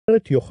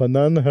את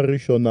יוחנן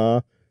הראשונה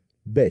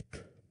ב'.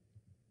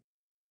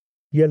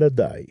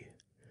 ילדיי,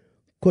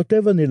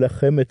 כותב אני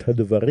לכם את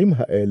הדברים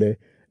האלה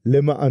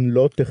למען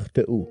לא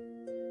תחטאו.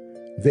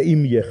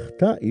 ואם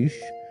יחטא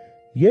איש,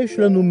 יש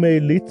לנו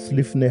מליץ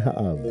לפני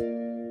האב,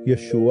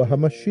 ישוע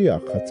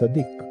המשיח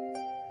הצדיק.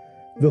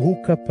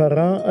 והוא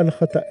כפרה על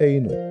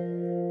חטאינו,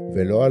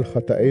 ולא על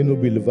חטאינו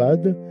בלבד,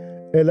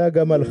 אלא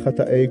גם על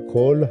חטאי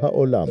כל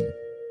העולם.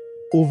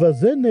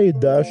 ובזה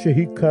נדע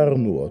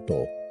שהכרנו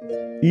אותו,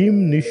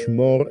 אם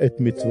נשמור את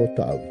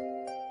מצוותיו.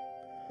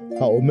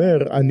 האומר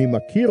אני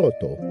מכיר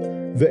אותו,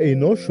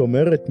 ואינו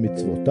שומר את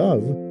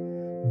מצוותיו,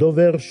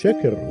 דובר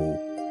שקר הוא,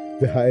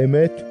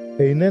 והאמת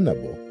איננה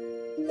בו.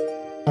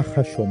 אך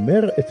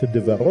השומר את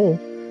דברו,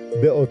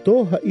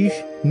 באותו האיש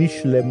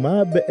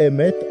נשלמה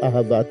באמת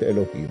אהבת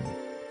אלוהים.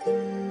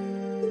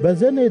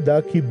 בזה נדע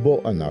כי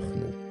בו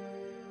אנחנו.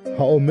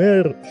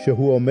 האומר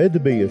שהוא עומד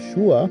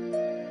בישוע,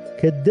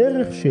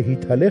 כדרך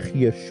שהתהלך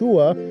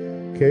ישוע,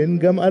 כן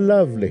גם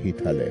עליו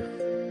להתהלך.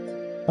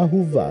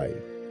 אהוביי,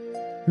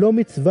 לא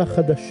מצווה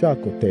חדשה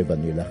כותב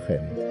אני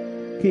לכם,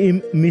 כי אם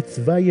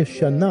מצווה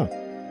ישנה,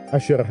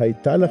 אשר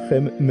הייתה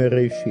לכם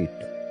מראשית.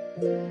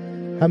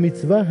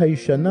 המצווה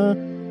הישנה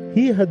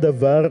היא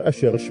הדבר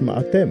אשר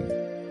שמעתם.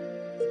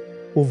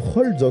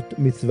 ובכל זאת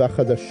מצווה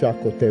חדשה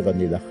כותב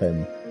אני לכם,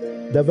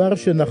 דבר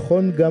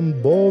שנכון גם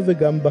בו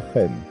וגם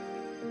בכם,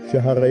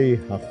 שהרי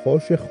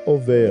החושך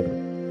עובר,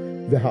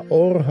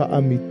 והאור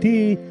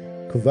האמיתי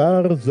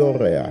כבר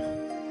זורח.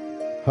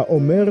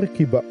 האומר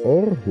כי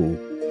באור הוא,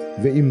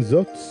 ועם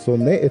זאת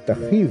שונא את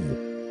אחיו,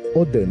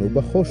 עודנו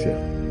בחושך.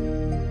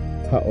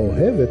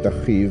 האוהב את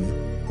אחיו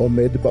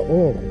עומד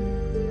באור,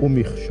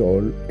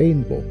 ומכשול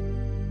אין בו.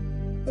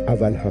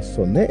 אבל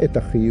השונא את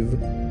אחיו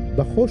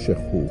בחושך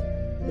הוא.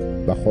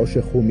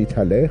 בחושך הוא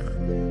מתהלך,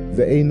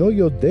 ואינו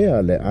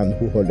יודע לאן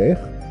הוא הולך,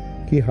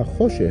 כי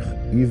החושך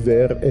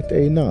עיוור את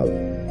עיניו.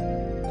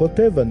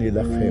 כותב אני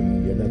לכם,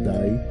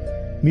 ילדיי,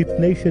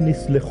 מפני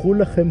שנסלחו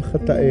לכם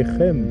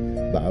חטאיכם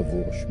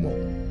בעבור שמו.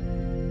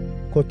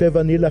 כותב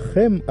אני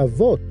לכם,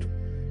 אבות,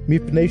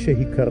 מפני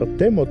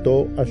שהכרתם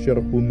אותו אשר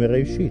הוא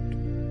מראשית.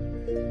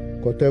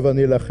 כותב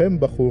אני לכם,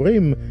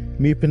 בחורים,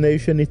 מפני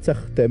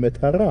שניצחתם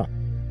את הרע.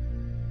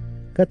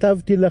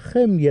 כתבתי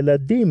לכם,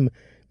 ילדים,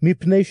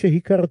 מפני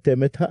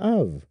שהכרתם את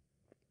האב.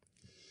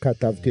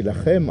 כתבתי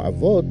לכם,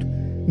 אבות,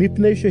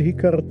 מפני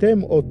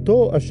שהכרתם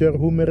אותו אשר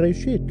הוא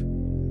מראשית.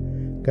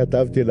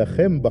 כתבתי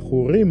לכם,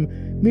 בחורים,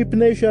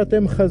 מפני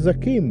שאתם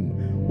חזקים,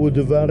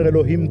 ודבר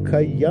אלוהים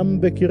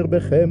קיים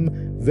בקרבכם,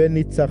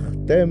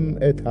 וניצחתם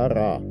את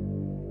הרע.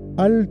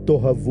 אל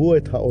תאהבו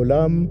את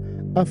העולם,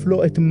 אף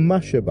לא את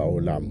מה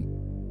שבעולם.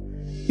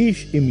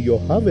 איש אם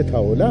יאהב את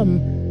העולם,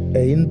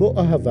 אין בו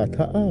אהבת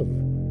האב.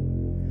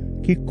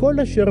 כי כל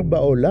אשר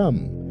בעולם,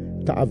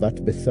 תאוות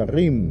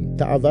בשרים,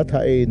 תאוות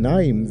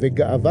העיניים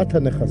וגאוות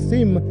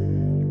הנכסים,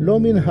 לא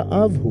מן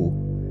האב הוא,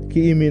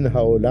 כי אם מן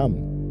העולם.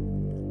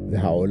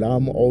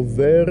 והעולם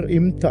עובר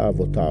עם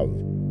תאוותיו,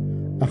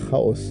 אך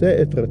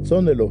העושה את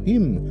רצון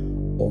אלוהים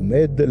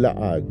עומד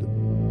לעד.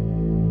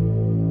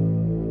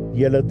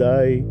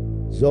 ילדיי,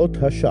 זאת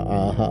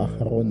השעה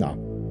האחרונה.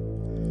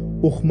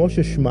 וכמו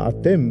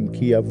ששמעתם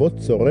כי יבוא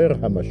צורר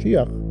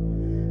המשיח,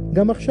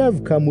 גם עכשיו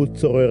קמו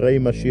צוררי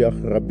משיח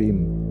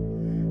רבים.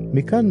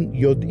 מכאן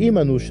יודעים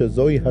אנו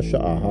שזוהי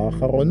השעה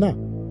האחרונה.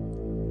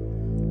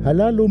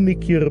 הללו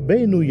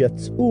מקרבנו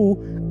יצאו,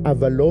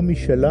 אבל לא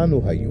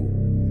משלנו היו.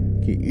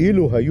 כי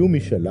אילו היו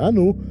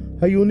משלנו,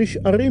 היו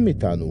נשארים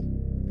איתנו.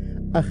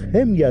 אך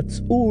הם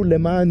יצאו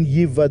למען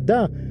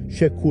יוודע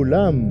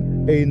שכולם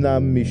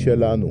אינם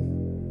משלנו.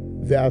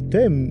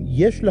 ואתם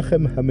יש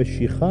לכם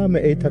המשיכה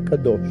מאת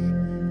הקדוש,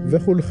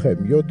 וכולכם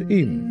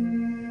יודעים.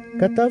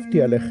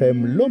 כתבתי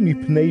עליכם לא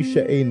מפני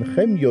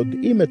שאינכם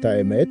יודעים את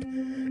האמת,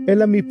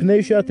 אלא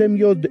מפני שאתם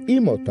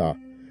יודעים אותה,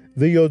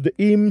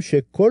 ויודעים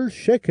שכל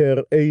שקר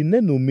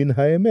איננו מן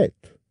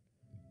האמת.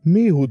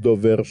 מי הוא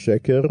דובר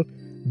שקר?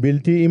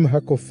 בלתי אם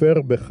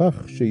הכופר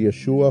בכך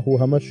שישוע הוא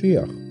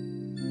המשיח.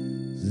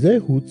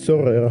 זהו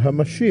צורר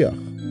המשיח,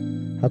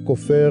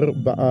 הכופר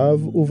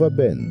באב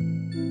ובבן.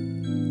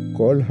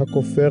 כל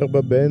הכופר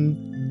בבן,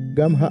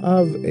 גם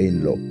האב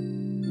אין לו.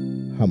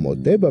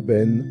 המודה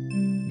בבן,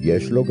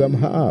 יש לו גם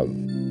האב.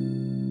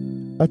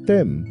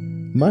 אתם,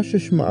 מה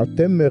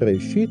ששמעתם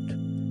מראשית,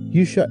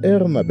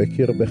 יישאר מה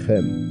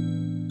בקרבכם.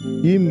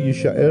 אם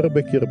יישאר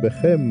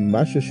בקרבכם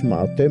מה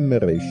ששמעתם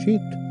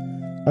מראשית,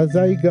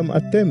 אזי גם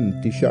אתם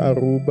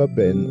תישארו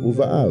בבן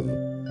ובאב.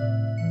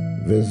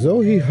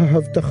 וזוהי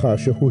ההבטחה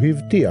שהוא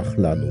הבטיח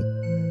לנו,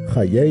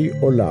 חיי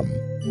עולם.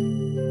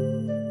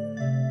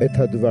 את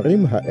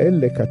הדברים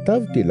האלה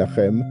כתבתי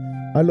לכם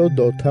על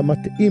אודות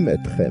המתאים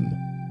אתכם,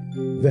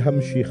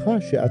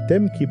 והמשיכה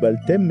שאתם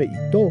קיבלתם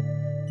מאיתו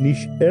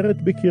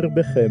נשארת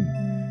בקרבכם,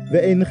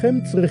 ואינכם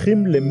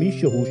צריכים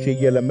למישהו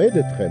שילמד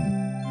אתכם,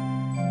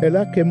 אלא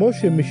כמו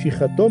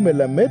שמשיכתו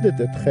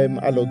מלמדת אתכם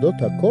על אודות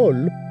הכל,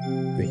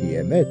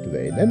 והיא אמת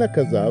ואיננה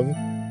כזב,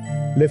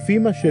 לפי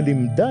מה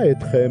שלימדה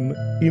אתכם,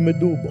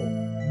 עמדו בו.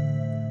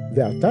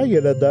 ועתה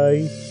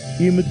ילדיי,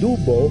 עמדו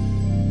בו,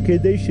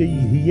 כדי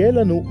שיהיה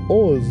לנו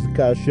עוז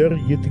כאשר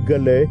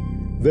יתגלה,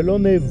 ולא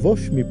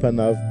נבוש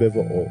מפניו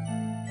בבואו.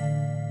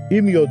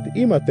 אם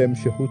יודעים אתם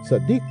שהוא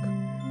צדיק,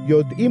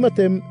 יודעים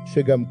אתם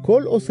שגם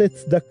כל עושה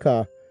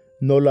צדקה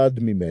נולד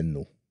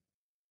ממנו.